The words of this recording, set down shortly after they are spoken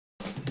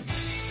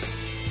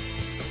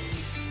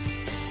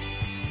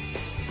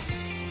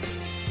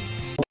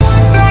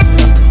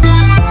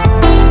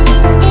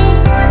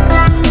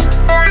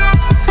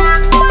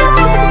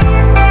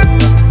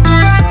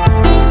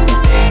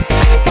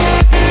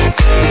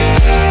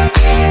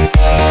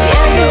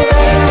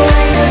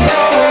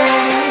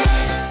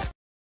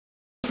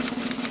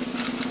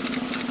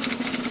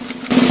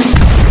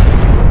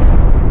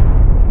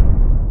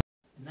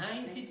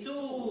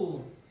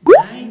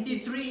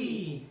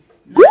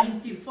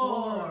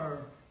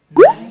94,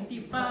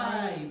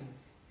 95,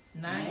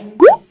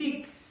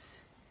 96,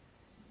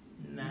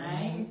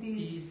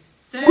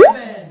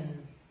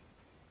 97,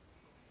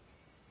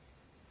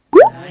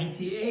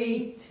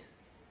 98,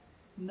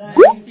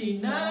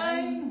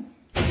 99,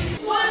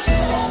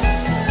 100!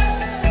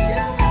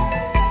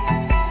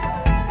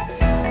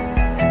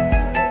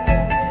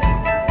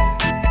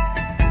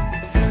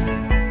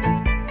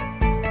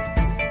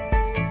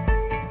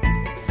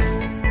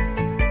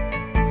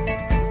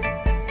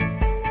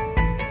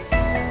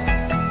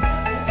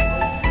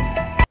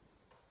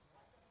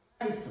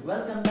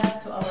 Welcome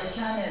back to our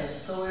channel.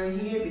 So we're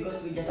here because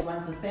we just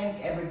want to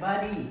thank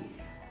everybody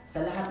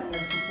sa lahat ng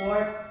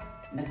nag-support,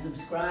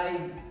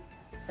 nag-subscribe,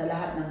 sa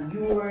lahat ng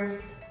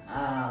viewers,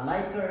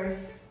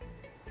 likers,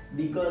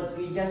 because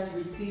we just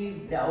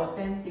received the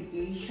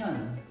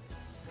authentication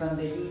from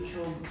the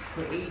YouTube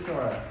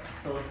creator.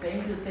 So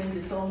thank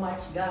you so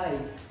much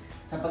guys,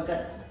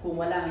 sapagkat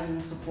kung wala ang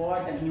inyong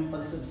support, ang inyong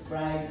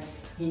pag-subscribe,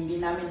 hindi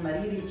namin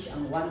marireach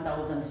ang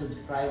 1,000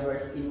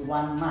 subscribers in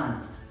 1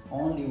 month.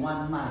 Only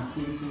 1 month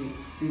since we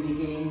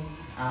became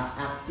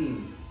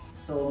active.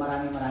 So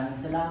maraming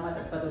salamat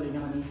at patuloy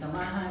nyo kami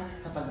samahan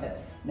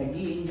sapagkat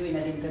nag-i-enjoy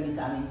na din kami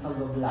sa aming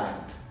pag-vlog.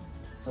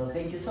 So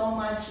thank you so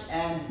much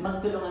and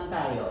magtulungan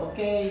tayo,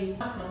 okay?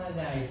 Mga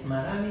guys,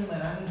 maraming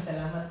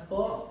salamat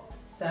po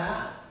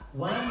sa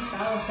 1,000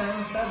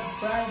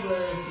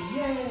 subscribers!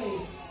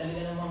 Yay!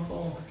 Talaga naman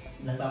po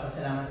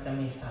nagpapasalamat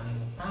kami sa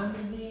aming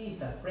family,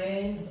 sa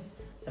friends,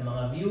 sa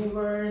mga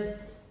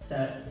viewers,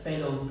 sa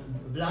fellow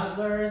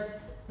vloggers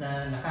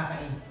na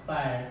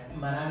nakaka-inspire.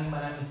 Maraming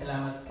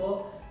salamat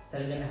po.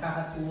 Talagang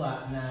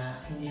nakakatuwa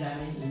na hindi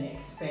namin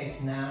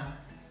ina-expect na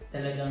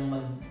talagang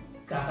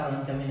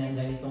magkakaroon kami ng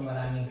ganitong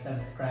maraming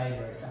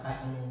subscribers.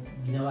 Saka ang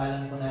ginawa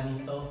lang po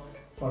namin to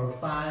for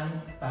fun,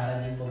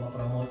 para din po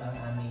ma-promote ang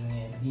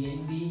aming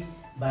B&B.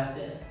 But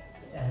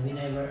we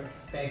never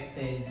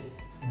expected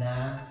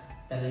na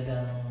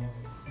talagang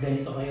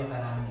ganito kayo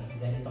karami.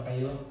 Ganito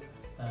kayo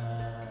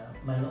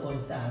manood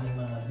sa aming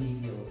mga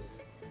videos.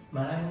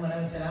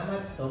 Maraming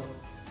salamat. So,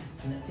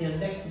 until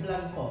next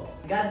vlog po.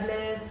 God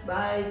bless.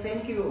 Bye.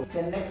 Thank you.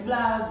 Till next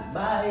vlog.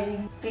 Bye.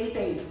 Stay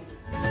safe.